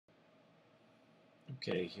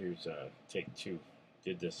Okay, here's take two.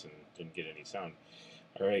 Did this and didn't get any sound.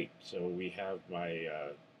 All right, so we have my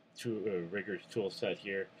riggers tool set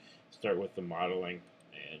here. Start with the modeling,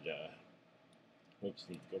 and oops,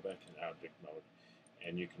 need to go back in object mode.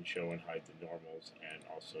 And you can show and hide the normals, and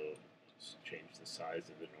also change the size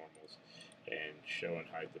of the normals, and show and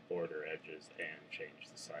hide the border edges, and change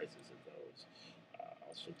the sizes of those.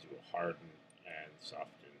 Also do a harden and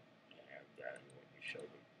soften, and then when you show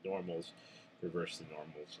the normals, reverse the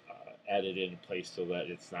normals, add it in place so that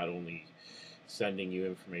it's not only sending you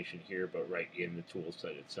information here, but right in the tool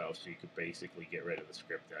set itself, so you could basically get rid of the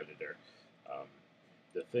script editor. Um,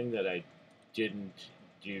 the thing that I didn't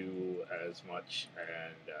do as much,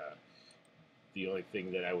 and the only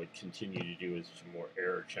thing that I would continue to do is some more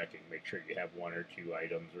error checking. Make sure you have one or two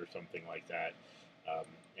items or something like that.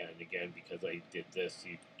 And again, because I did this,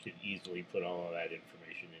 you could easily put all of that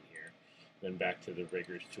information in here. Then back to the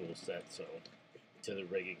riggers tool set, so to the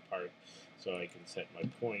rigging part, so I can set my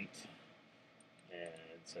point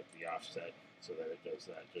and set the offset so that it does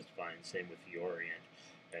that just fine. Same with the orient,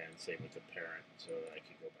 and same with the parent, so that I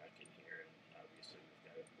can go back in here and obviously we've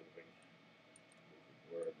got it moving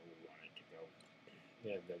wherever we want it to go.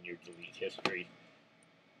 And then your delete history,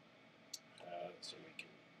 so we can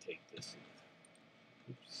take this and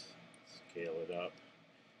scale it up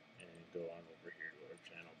and go on over here to our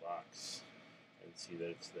channel box and see that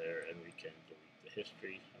it's there, and we can delete the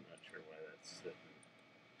history. I'm not sure why that's sitting.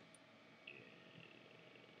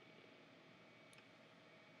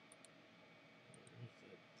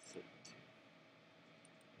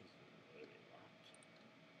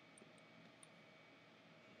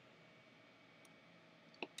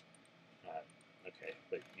 Okay,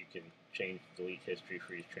 but you can change delete history,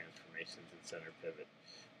 freeze transformations, and center pivot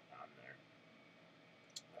on there.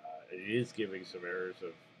 It is giving some errors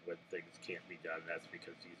of when things can't be done. That's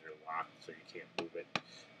because these are locked, so you can't move it.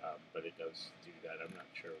 But it does do that. I'm not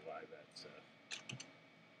sure why that's.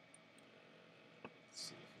 Let's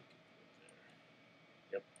see if we can put it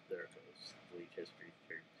there. Yep, there it goes. Delete history,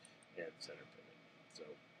 and center pivot. So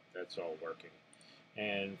that's all working.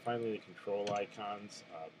 And finally, the control icons.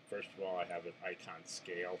 First of all, I have an icon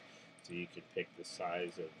scale, so you can pick the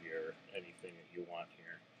size of your anything that you want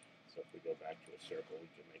here. So if we go back to a circle, we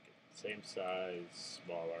can make it the same size,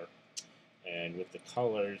 smaller. And with the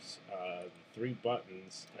colors, the three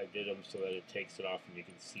buttons, I did them so that it takes it off and you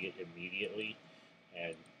can see it immediately.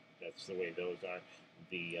 And that's the way those are.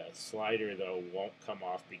 The slider, though, won't come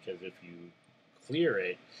off because if you clear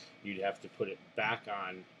it, you'd have to put it back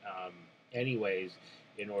on anyways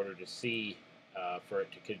in order to see for it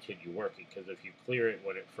to continue working. Because if you clear it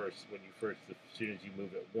when as soon as you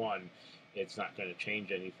move it one, it's not going to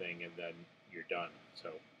change anything, and then you're done.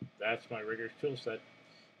 So that's my riggers tool set.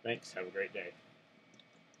 Thanks. Have a great day.